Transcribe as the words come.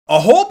A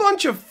whole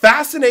bunch of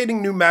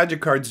fascinating new Magic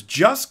cards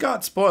just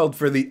got spoiled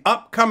for the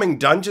upcoming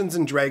Dungeons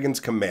 & Dragons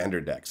Commander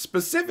deck.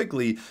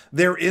 Specifically,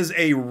 there is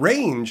a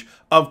range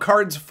of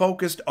cards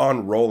focused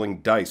on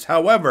rolling dice.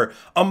 However,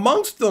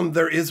 amongst them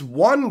there is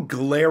one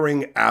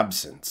glaring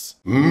absence.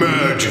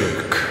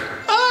 Magic.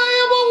 I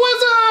am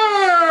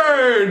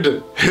a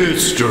wizard!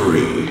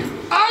 History.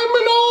 I'm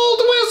an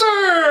old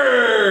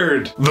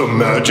wizard! The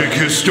Magic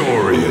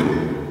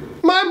Historian.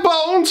 My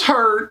bones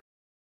hurt.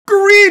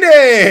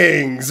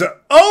 Greetings,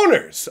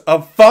 owners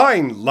of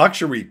fine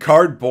luxury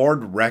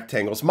cardboard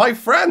rectangles. My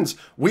friends,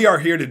 we are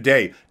here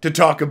today to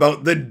talk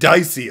about the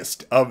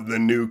diciest of the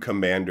new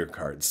Commander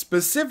cards.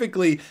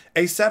 Specifically,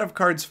 a set of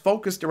cards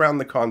focused around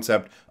the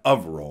concept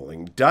of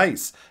rolling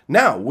dice.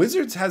 Now,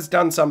 Wizards has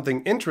done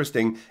something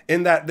interesting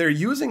in that they're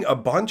using a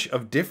bunch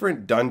of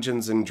different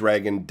Dungeons &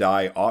 Dragons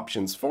die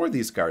options for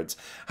these cards.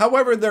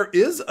 However, there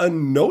is a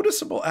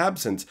noticeable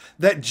absence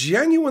that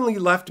genuinely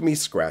left me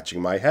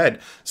scratching my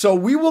head. So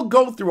we will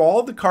go through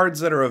all the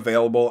cards that are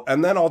available,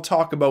 and then I'll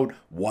talk about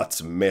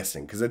what's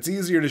missing, because it's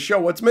easier to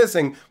show what's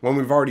missing when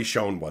we've already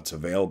shown what's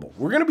available.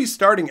 We're going to be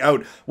starting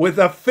out with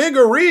a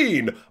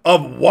figurine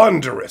of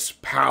wondrous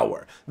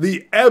power,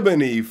 the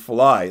Ebony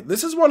Fly.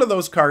 This is one of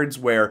those cards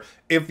where,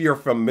 if you're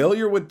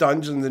familiar with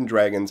Dungeons &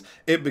 Dragons,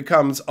 it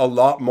becomes a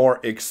lot more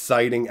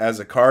exciting as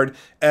a card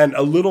and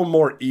a little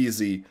more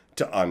easy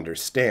to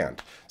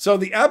understand. So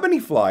the Ebony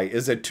Fly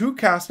is a 2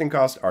 casting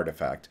cost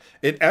artifact.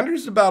 It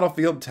enters the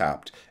battlefield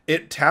tapped.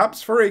 It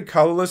taps for a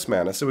colorless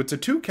mana, so it's a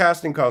 2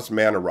 casting cost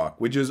mana rock,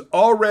 which is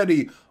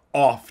already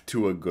off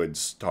to a good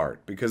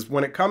start, because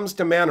when it comes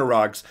to mana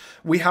rocks,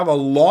 we have a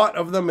lot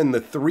of them in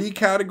the 3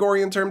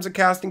 category in terms of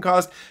casting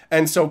cost,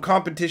 and so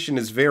competition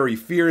is very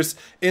fierce.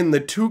 In the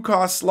 2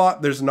 cost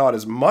slot, there's not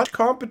as much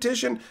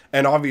competition,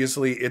 and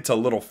obviously it's a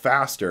little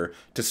faster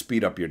to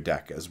speed up your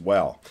deck as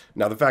well.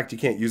 Now, the fact you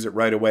can't use it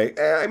right away,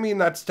 I mean,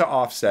 that's to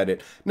offset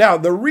it. Now,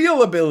 the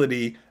real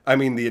ability, I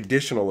mean the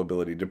additional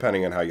ability,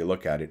 depending on how you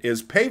look at it,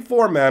 is pay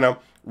 4 mana,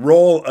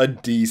 roll a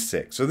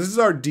d6. So this is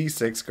our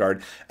d6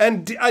 card,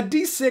 and a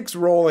d6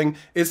 rolling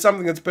is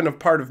something that's been a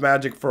part of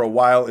Magic for a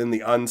while in the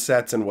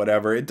unsets and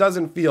whatever. It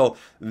doesn't feel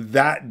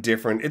that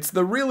different. It's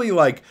the really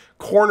like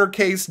corner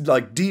case,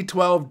 like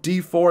d12,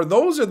 d4.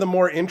 Those are the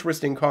more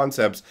interesting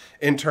concepts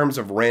in terms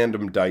of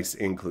random dice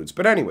includes.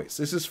 But anyways,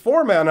 this is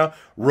 4 mana,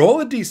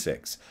 roll a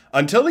d6.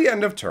 Until the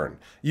end of turn,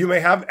 you may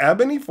have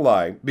Ebony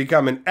Fly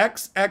become an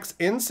XX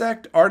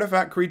insect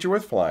artifact creature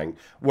with flying,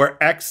 where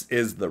X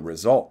is the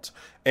result.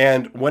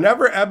 And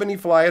whenever Ebony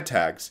Fly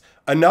attacks,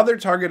 another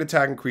target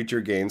attacking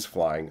creature gains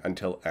flying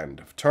until end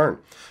of turn.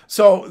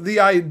 So the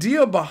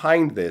idea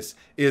behind this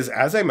is,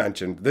 as I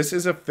mentioned, this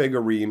is a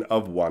figurine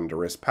of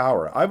wondrous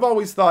power. I've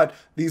always thought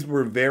these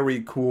were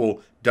very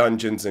cool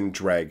Dungeons &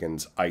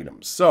 Dragons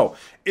items. So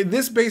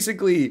this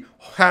basically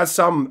has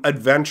some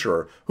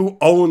adventurer who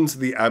owns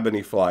the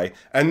Ebony Fly,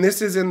 and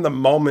this is in the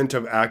moment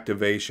of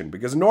activation,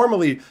 because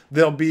normally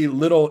they'll be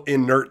little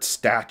inert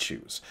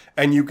statues,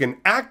 and you can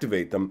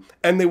activate them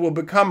and they will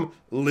become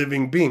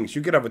living beings.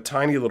 You could have a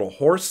tiny little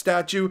horse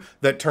statue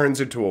that turns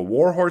into a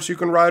war horse you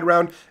can ride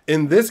around.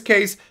 In this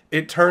case,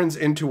 it turns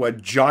into a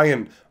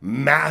giant,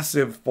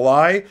 massive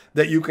fly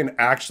that you can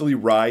actually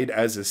ride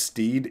as a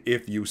steed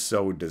if you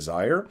so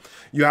desire.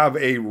 You have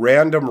a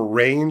random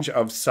range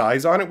of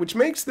size on it, which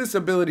makes this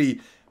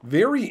ability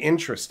very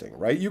interesting,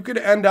 right? You could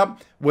end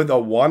up with a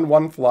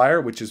 1/1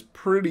 flyer, which is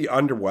pretty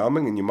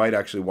underwhelming, and you might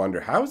actually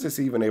wonder, how is this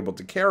even able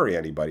to carry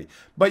anybody?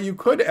 But you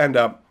could end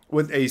up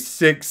with a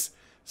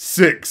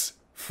 6/6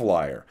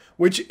 flyer,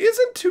 which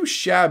isn't too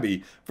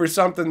shabby for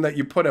something that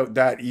you put out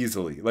that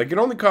easily. Like, it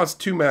only costs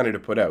 2 mana to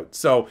put out.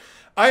 So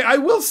I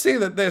will say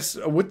that this,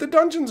 with the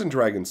Dungeons &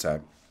 Dragons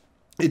set,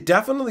 it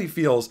definitely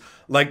feels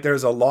like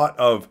there's a lot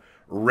of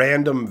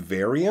random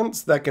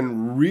variants that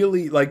can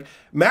really, like,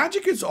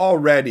 Magic is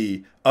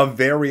already a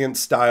variant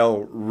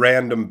style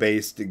random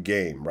based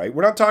game, right?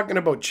 We're not talking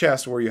about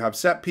chess where you have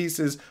set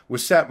pieces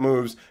with set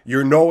moves,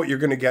 you know what you're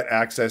going to get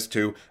access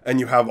to, and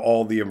you have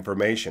all the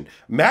information.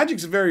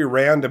 Magic's very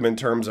random in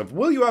terms of,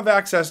 will you have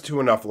access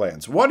to enough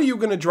lands? What are you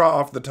going to draw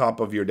off the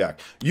top of your deck?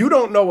 You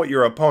don't know what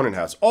your opponent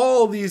has.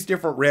 All these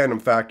different random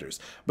factors.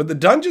 But the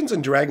Dungeons &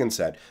 Dragons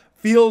set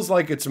feels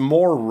like it's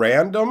more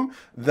random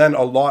than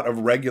a lot of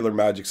regular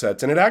Magic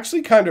sets, and it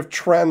actually kind of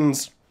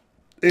trends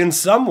in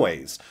some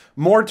ways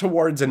more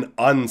towards an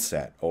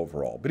unset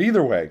overall. But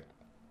either way,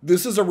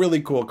 this is a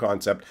really cool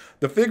concept.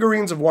 The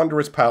figurines of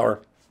wondrous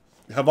power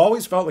have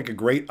always felt like a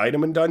great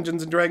item in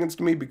Dungeons & Dragons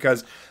to me,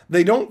 because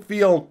they don't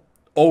feel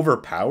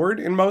overpowered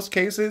in most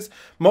cases.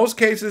 Most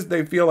cases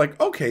they feel like,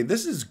 okay,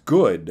 this is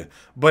good,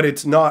 but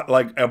it's not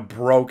like a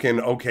broken,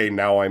 okay,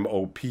 now I'm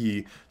OP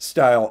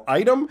style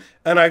item.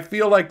 And I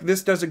feel like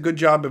this does a good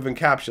job of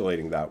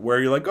encapsulating that, where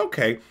you're like,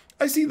 okay,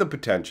 I see the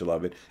potential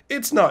of it.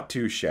 It's not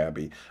too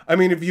shabby. I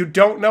mean, if you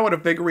don't know what a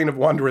figurine of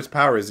wondrous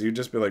power is, you'd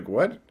just be like,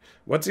 what?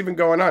 What's even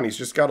going on? He's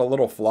just got a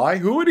little fly?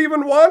 Who would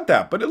even want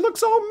that? But it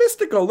looks all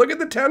mystical. Look at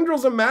the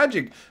tendrils of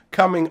magic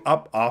coming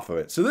up off of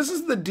it. So this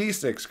is the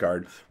D6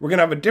 card. We're going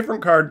to have a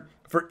different card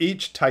for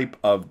each type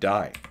of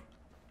die.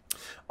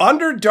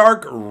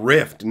 Underdark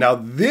Rift. Now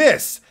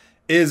this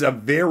is a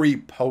very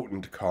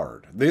potent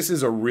card. This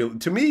is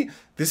to me,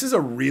 this is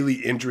a really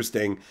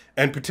interesting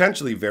and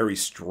potentially very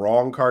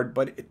strong card,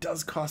 but it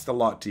does cost a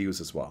lot to use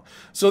as well.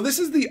 So this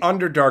is the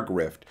Underdark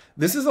Rift.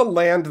 This is a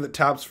land that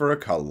taps for a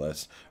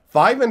colorless.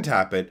 5 and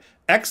tap it,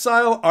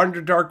 exile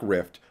Underdark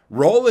Rift,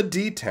 roll a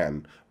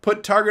d10,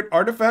 put target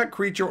artifact,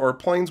 creature, or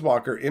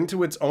planeswalker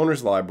into its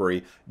owner's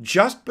library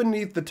just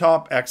beneath the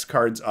top X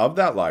cards of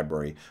that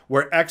library,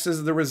 where X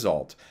is the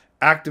result.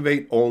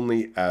 Activate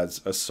only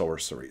as a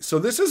sorcery. So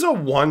this is a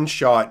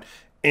one-shot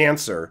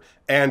answer,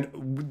 and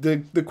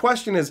the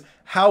question is,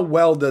 how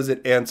well does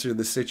it answer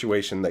the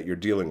situation that you're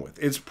dealing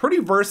with? It's pretty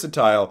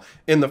versatile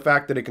in the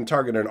fact that it can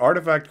target an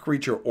artifact,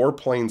 creature, or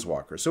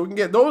planeswalker. So we can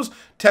get those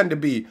tend to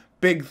be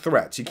big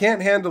threats. You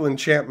can't handle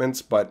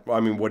enchantments, but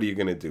I mean, what are you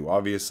going to do?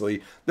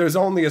 Obviously, there's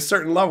only a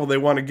certain level they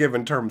want to give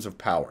in terms of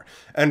power.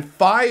 And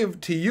 5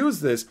 to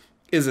use this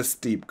is a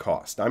steep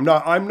cost. I'm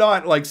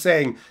not like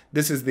saying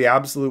this is the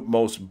absolute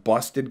most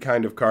busted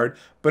kind of card,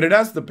 but it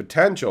has the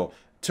potential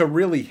to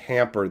really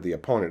hamper the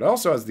opponent. It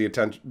also has the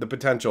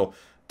potential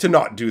to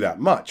not do that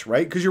much,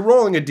 right? Because you're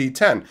rolling a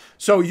d10.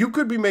 So you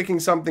could be making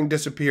something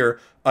disappear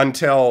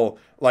until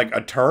like a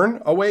turn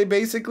away,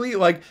 basically.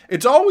 Like,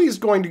 it's always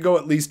going to go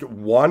at least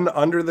one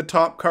under the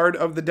top card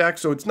of the deck,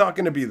 so it's not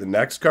going to be the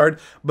next card.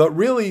 But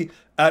really,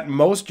 at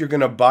most, you're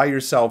going to buy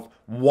yourself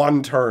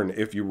one turn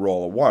if you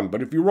roll a 1.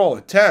 But if you roll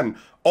a 10,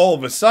 all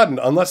of a sudden,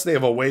 unless they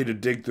have a way to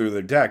dig through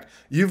their deck,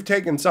 you've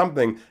taken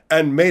something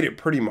and made it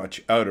pretty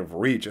much out of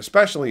reach,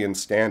 especially in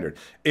Standard.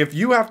 If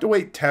you have to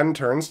wait 10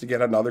 turns to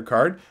get another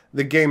card,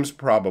 the game's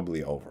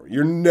probably over.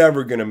 You're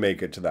never going to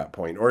make it to that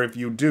point. Or if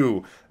you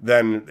do,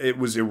 then it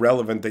was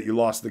irrelevant that you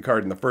lost the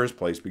card in the first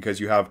place because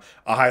you have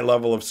a high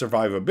level of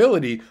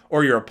survivability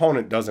or your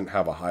opponent doesn't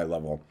have a high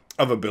level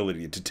of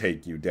ability to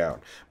take you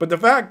down. But the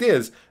fact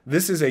is,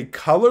 this is a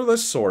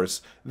colorless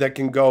source that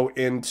can go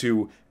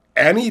into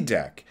any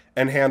deck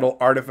and handle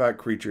artifact,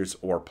 creatures,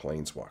 or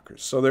planeswalkers.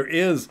 So there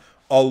is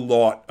a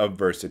lot of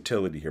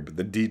versatility here, but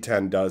the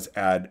D10 does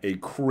add a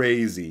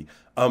crazy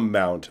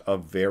amount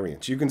of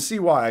variance. You can see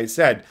why I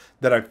said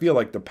that I feel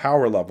like the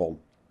power level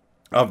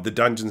of the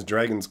Dungeons &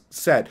 Dragons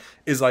set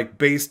is like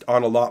based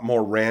on a lot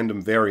more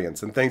random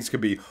variance, and things could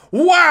be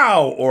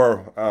wow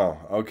or oh,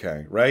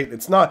 okay, right?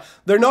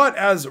 They're not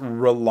as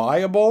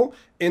reliable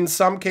in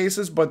some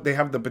cases, but they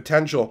have the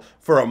potential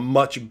for a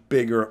much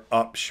bigger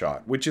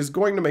upshot, which is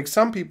going to make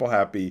some people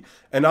happy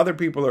and other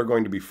people are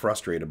going to be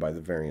frustrated by the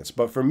variance.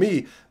 But for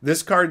me,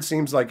 this card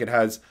seems like it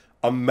has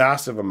a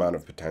massive amount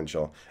of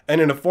potential.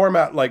 And in a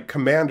format like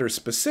Commander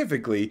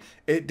specifically,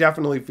 it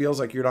definitely feels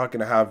like you're not going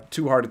to have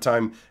too hard a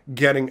time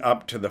getting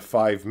up to the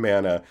 5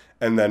 mana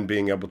and then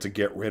being able to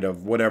get rid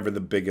of whatever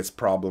the biggest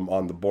problem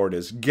on the board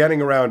is,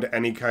 getting around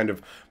any kind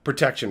of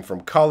protection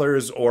from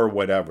colors or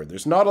whatever.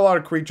 There's not a lot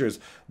of creatures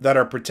that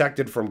are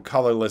protected from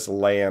colorless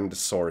land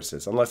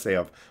sources, unless they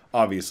have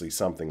obviously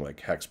something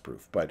like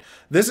hexproof. But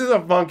this is a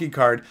funky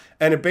card,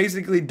 and it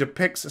basically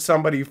depicts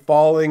somebody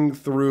falling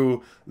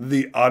through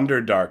the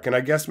Underdark. And I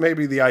guess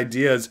maybe the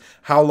idea is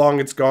how long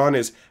it's gone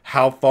is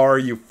how far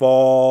you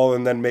fall,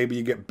 and then maybe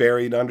you get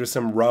buried under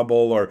some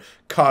rubble or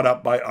caught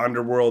up by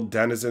underworld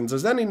denizens.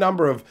 There's any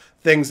number of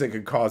things that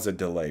could cause a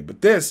delay,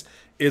 but this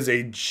is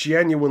a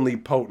genuinely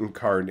potent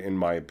card in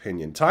my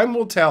opinion. Time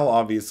will tell,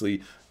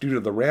 obviously, due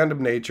to the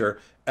random nature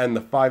and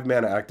the 5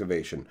 mana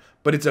activation,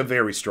 but it's a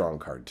very strong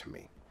card to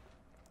me.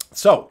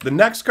 So, the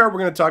next card we're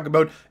going to talk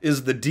about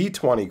is the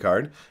D20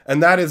 card,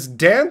 and that is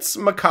Dance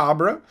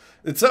Macabre.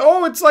 It's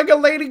like a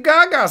Lady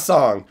Gaga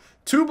song.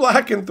 2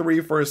 black and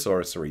 3 for a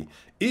sorcery.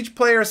 Each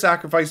player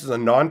sacrifices a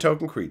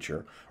non-token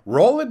creature.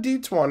 Roll a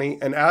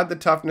d20 and add the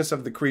toughness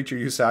of the creature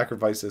you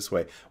sacrifice this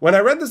way. When I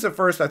read this at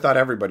first, I thought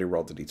everybody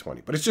rolled a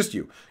d20, but it's just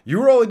you.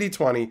 You roll a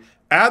d20,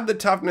 add the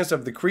toughness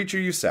of the creature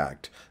you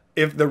sacked.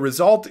 If the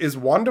result is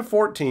 1 to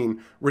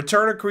 14,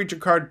 return a creature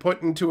card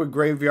put into a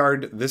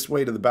graveyard this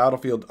way to the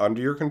battlefield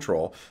under your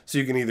control, so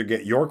you can either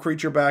get your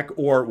creature back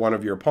or one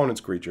of your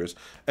opponent's creatures.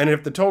 And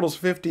if the total's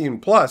 15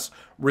 plus,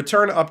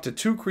 return up to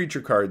 2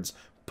 creature cards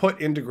put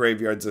into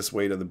graveyards this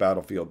way to the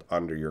battlefield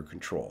under your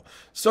control.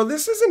 So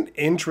this is an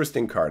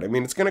interesting card. I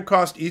mean, it's going to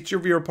cost each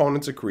of your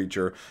opponents a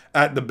creature.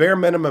 At the bare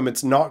minimum,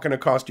 it's not going to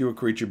cost you a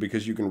creature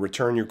because you can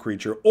return your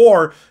creature,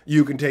 or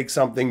you can take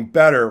something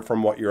better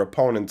from what your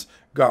opponents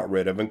got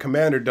rid of. And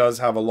Commander does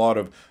have a lot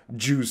of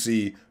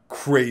juicy,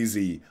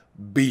 crazy,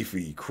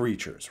 beefy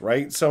creatures,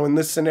 right? So in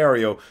this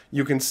scenario,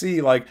 you can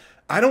see, like,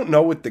 I don't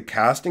know with the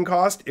casting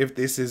cost if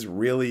this is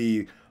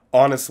really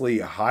honestly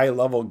high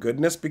level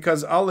goodness,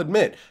 because I'll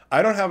admit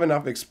I don't have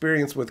enough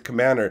experience with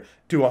Commander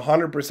to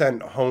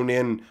 100% hone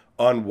in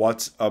on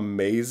what's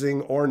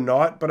amazing or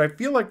not, but I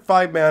feel like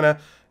 5 mana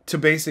to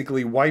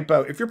basically wipe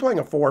out, if you're playing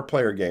a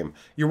 4-player game,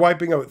 you're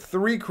wiping out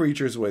 3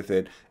 creatures with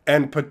it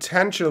and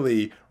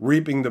potentially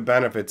reaping the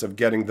benefits of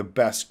getting the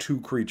best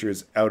 2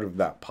 creatures out of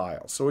that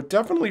pile. So it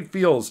definitely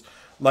feels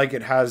like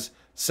it has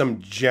some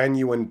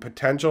genuine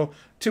potential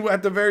to,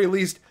 at the very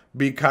least,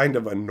 be kind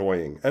of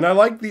annoying. And I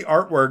like the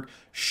artwork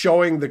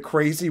showing the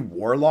crazy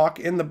warlock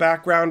in the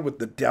background with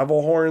the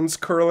devil horns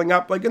curling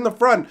up. Like in the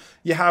front,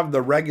 you have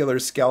the regular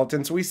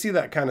skeletons. We see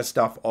that kind of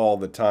stuff all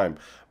the time.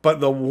 But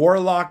the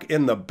warlock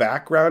in the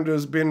background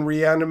who's been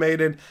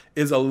reanimated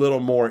is a little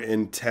more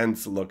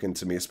intense looking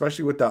to me,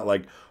 especially with that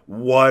like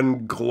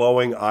one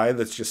glowing eye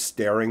that's just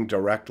staring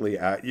directly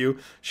at you.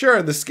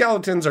 Sure, the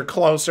skeletons are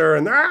closer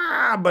and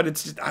but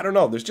it's just, I don't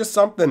know, there's just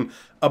something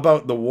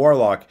about the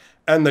warlock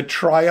and the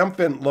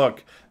triumphant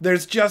look.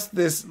 There's just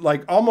this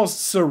like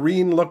almost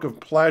serene look of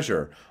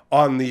pleasure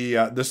on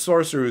the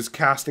sorcerer who's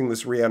casting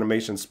this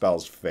reanimation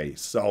spell's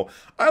face. So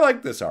I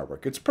like this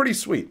artwork. It's pretty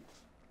sweet.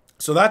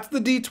 So that's the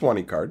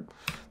D20 card.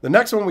 The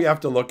next one we have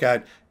to look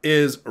at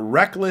is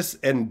Reckless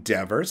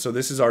Endeavor. So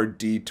this is our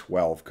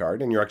D12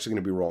 card, and you're actually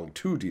going to be rolling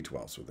 2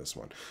 D12s with this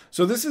one.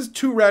 So this is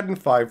 2 red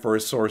and 5 for a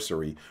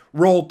sorcery.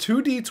 Roll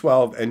 2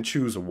 D12 and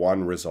choose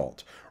 1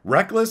 result.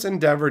 Reckless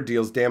Endeavor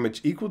deals damage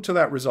equal to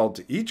that result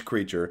to each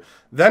creature,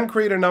 then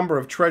create a number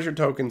of treasure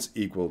tokens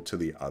equal to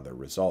the other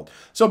result.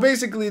 So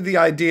basically the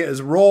idea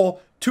is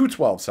roll 2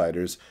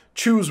 12-siders,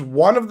 choose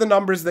one of the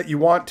numbers that you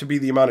want to be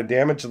the amount of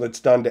damage that's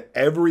done to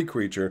every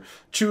creature,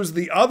 choose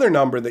the other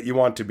number that you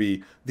want to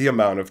be the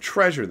amount of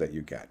treasure that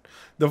you get.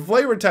 The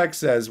flavor text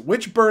says,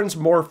 which burns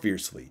more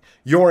fiercely,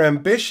 your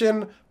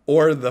ambition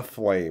or the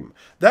flame?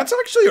 That's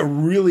actually a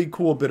really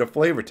cool bit of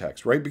flavor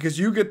text, right? Because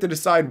you get to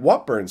decide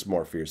what burns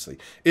more fiercely.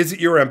 Is it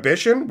your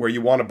ambition, where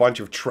you want a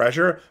bunch of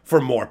treasure for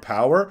more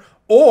power?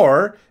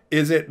 Or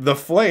is it the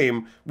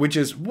flame, which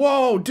is,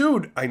 whoa,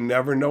 dude, I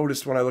never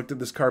noticed when I looked at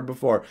this card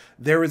before.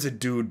 There is a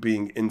dude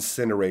being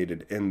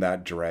incinerated in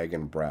that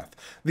dragon breath.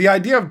 The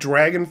idea of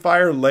dragon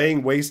fire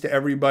laying waste to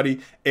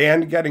everybody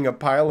and getting a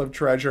pile of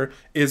treasure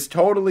is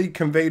totally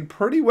conveyed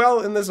pretty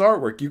well in this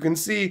artwork. You can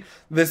see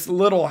this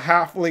little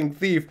halfling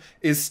thief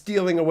is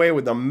stealing away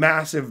with a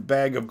massive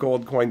bag of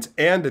gold coins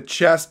and a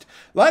chest.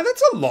 Like,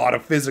 that's a lot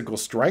of physical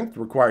strength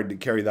required to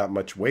carry that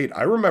much weight.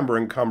 I remember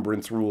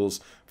encumbrance rules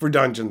for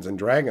Dungeons and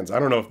Dragons. I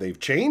don't know if they've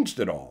changed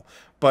at all,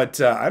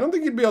 but I don't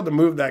think you'd be able to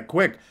move that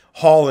quick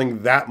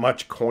hauling that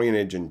much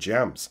coinage and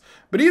gems.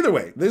 But either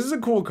way, this is a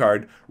cool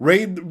card.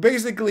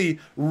 Basically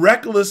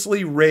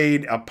recklessly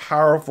raid a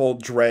powerful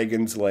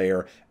dragon's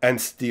lair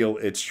and steal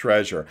its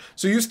treasure.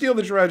 So you steal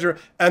the treasure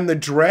and the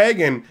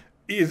dragon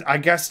is, I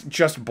guess,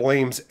 just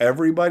blames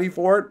everybody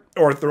for it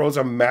or throws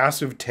a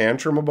massive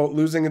tantrum about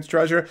losing its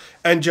treasure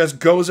and just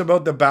goes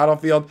about the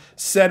battlefield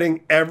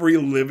setting every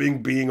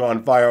living being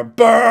on fire.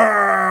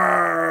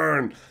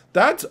 Burn!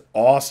 That's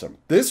awesome.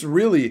 This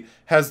really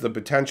has the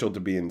potential to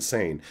be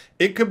insane.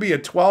 It could be a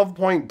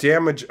 12-point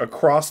damage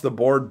across the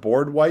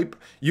board wipe.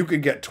 You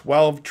could get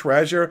 12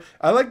 treasure.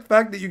 I like the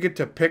fact that you get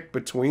to pick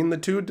between the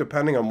two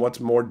depending on what's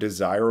more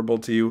desirable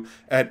to you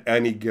at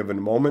any given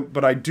moment.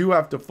 But I do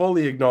have to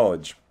fully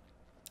acknowledge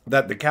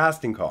that the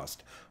casting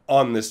cost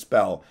on this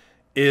spell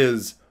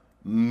is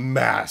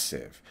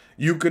massive.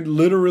 You could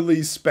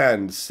literally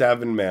spend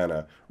 7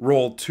 mana,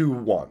 roll 2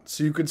 once.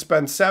 So you could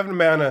spend 7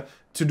 mana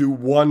to do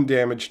 1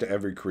 damage to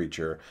every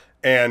creature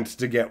and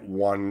to get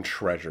 1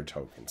 treasure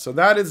token. So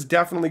that is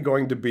definitely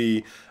going to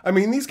be, I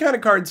mean, these kind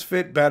of cards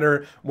fit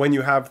better when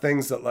you have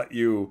things that let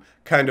you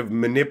kind of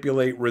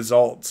manipulate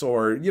results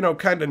or, you know,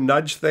 kind of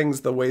nudge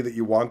things the way that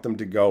you want them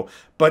to go.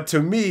 But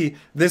to me,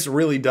 this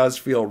really does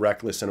feel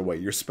reckless in a way.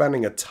 You're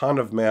spending a ton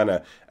of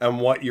mana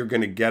and what you're going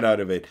to get out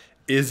of it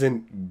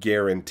isn't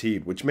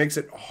guaranteed, which makes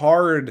it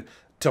hard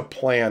to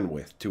plan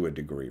with to a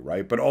degree,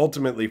 right? But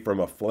ultimately, from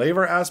a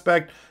flavor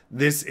aspect,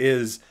 this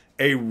is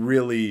a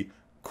really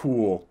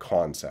cool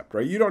concept,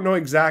 right? You don't know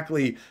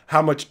exactly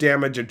how much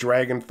damage a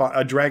dragon's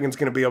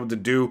going to be able to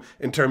do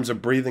in terms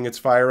of breathing its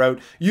fire out.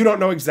 You don't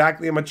know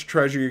exactly how much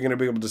treasure you're going to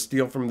be able to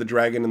steal from the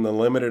dragon in the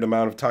limited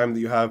amount of time that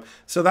you have.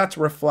 So that's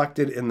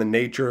reflected in the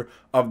nature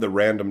of the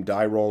random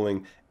die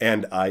rolling,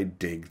 and I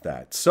dig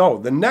that. So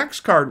the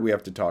next card we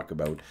have to talk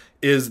about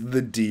is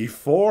the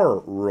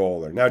D4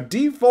 roller. Now,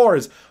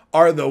 D4s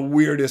are the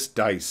weirdest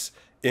dice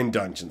in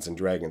Dungeons and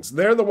Dragons.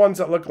 They're the ones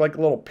that look like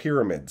little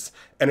pyramids,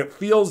 and it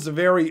feels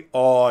very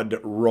odd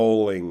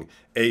rolling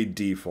a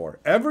D4.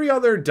 Every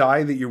other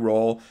die that you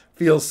roll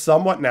feels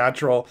somewhat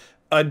natural.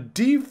 A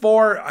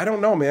D4, I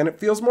don't know, man. It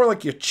feels more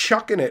like you're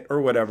chucking it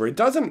or whatever. It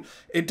doesn't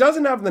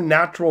have the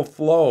natural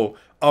flow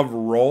of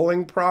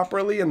rolling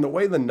properly, and the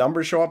way the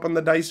numbers show up on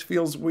the dice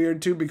feels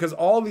weird too, because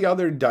all the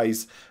other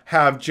dice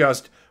have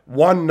just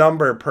 1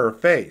 number per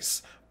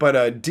face. But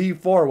a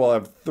D4 will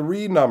have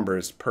 3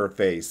 numbers per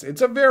face.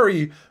 It's a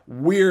very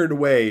weird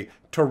way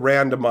to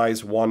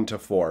randomize 1 to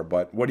 4.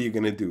 But what are you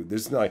going to do?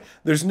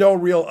 There's no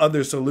real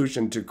other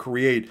solution to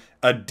create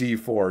a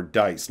D4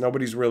 dice.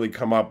 Nobody's really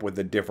come up with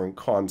a different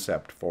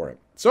concept for it.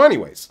 So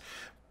anyways,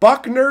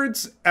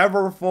 Bucknerd's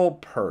Everfull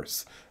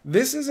Purse.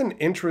 This is an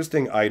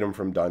interesting item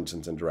from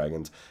Dungeons and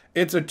Dragons.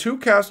 It's a 2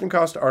 casting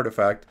cost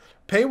artifact.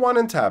 Pay 1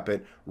 and tap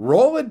it,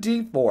 roll a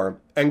D4,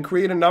 and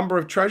create a number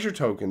of treasure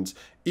tokens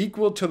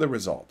equal to the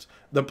result.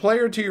 The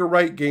player to your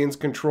right gains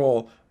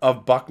control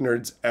of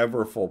Bucknerd's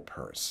Everfull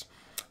Purse.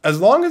 As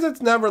long as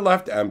it's never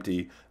left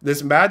empty,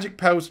 this magic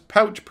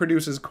pouch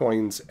produces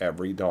coins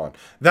every dawn.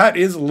 That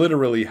is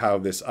literally how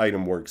this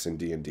item works in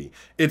D&D.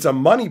 It's a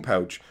money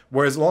pouch,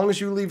 where as long as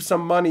you leave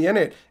some money in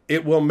it,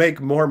 it will make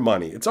more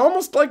money. It's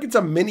almost like it's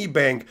a mini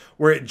bank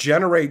where it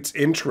generates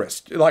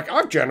interest. Like,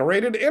 I've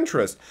generated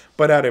interest,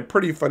 but at a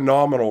pretty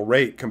phenomenal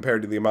rate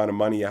compared to the amount of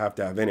money you have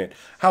to have in it.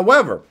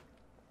 However,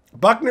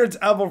 Bucknerd's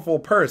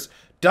Everfull Purse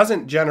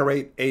doesn't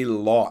generate a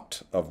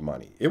lot of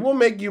money. It will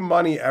make you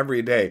money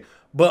every day,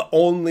 but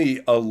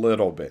only a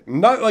little bit.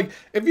 Not like,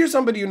 if you're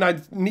somebody who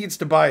needs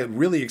to buy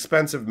really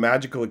expensive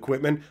magical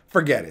equipment,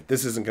 forget it.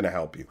 This isn't going to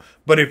help you.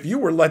 But if you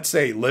were, let's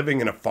say,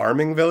 living in a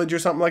farming village or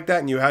something like that,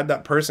 and you had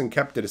that person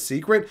kept it a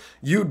secret,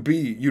 you'd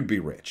be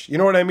rich. You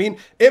know what I mean?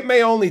 It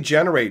may only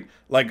generate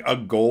like a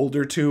gold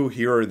or two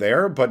here or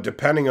there, but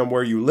depending on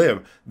where you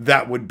live,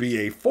 that would be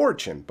a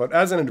fortune. But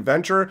as an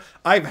adventurer,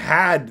 I've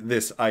had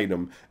this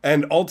item,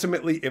 and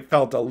ultimately it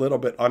felt a little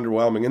bit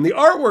underwhelming. And the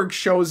artwork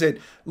shows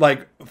it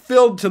like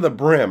filled to the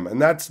brim,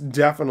 and that's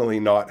definitely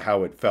not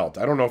how it felt.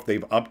 I don't know if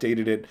they've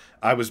updated it.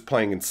 I was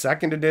playing in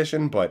 2nd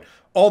edition, but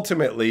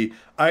ultimately,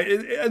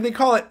 they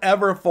call it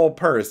Everfull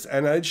Purse,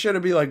 and it should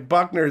be like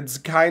Bucknerd's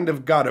kind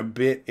of got a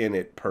bit in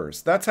it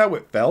purse. That's how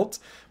it felt.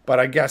 But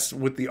I guess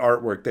with the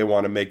artwork, they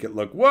want to make it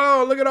look,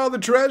 whoa, look at all the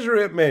treasure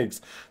it makes.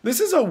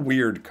 This is a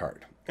weird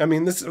card. I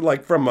mean, this is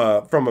like from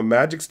a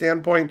magic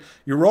standpoint,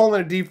 you're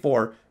rolling a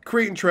d4,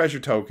 creating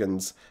treasure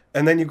tokens,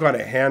 and then you got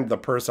to hand the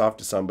purse off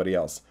to somebody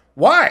else.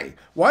 Why?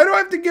 Why do I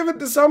have to give it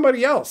to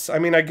somebody else? I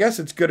mean, I guess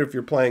it's good if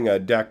you're playing a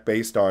deck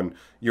based on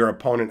your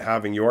opponent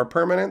having your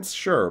permanents,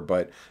 sure.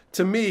 But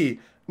to me,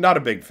 not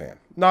a big fan.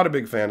 Not a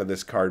big fan of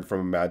this card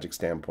from a magic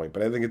standpoint,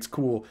 but I think it's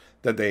cool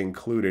that they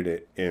included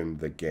it in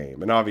the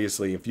game. And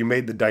obviously, if you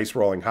made the dice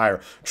rolling higher,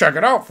 check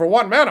it out, for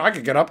 1 mana, I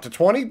could get up to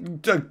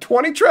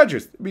 20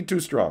 treasures. It'd be too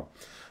strong.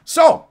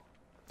 So,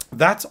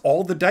 that's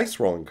all the dice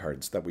rolling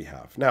cards that we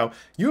have. Now,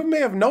 you may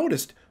have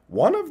noticed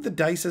one of the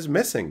dice is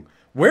missing.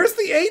 Where's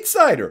the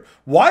 8-sider?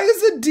 Why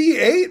is a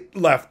D8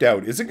 left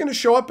out? Is it going to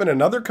show up in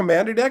another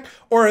commander deck?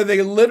 Or are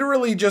they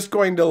literally just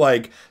going to,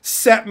 like,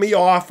 set me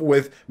off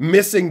with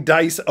missing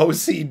dice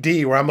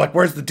OCD, where I'm like,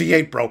 where's the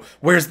D8, bro?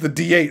 Where's the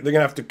D8? They're going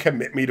to have to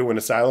commit me to an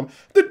asylum.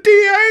 The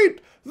D8!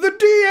 The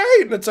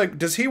D8! And it's like,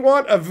 does he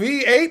want a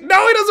V8?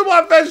 No, he doesn't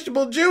want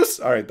vegetable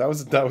juice! All right, that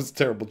was a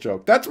terrible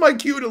joke. That's my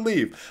cue to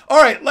leave.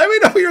 All right, let me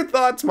know your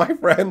thoughts, my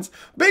friends.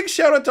 Big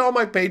shout out to all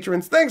my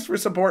patrons. Thanks for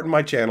supporting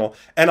my channel.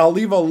 And I'll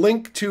leave a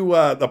link to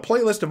the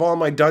playlist of all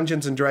my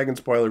Dungeons & Dragons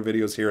spoiler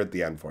videos here at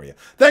the end for you.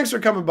 Thanks for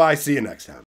coming by. See you next time.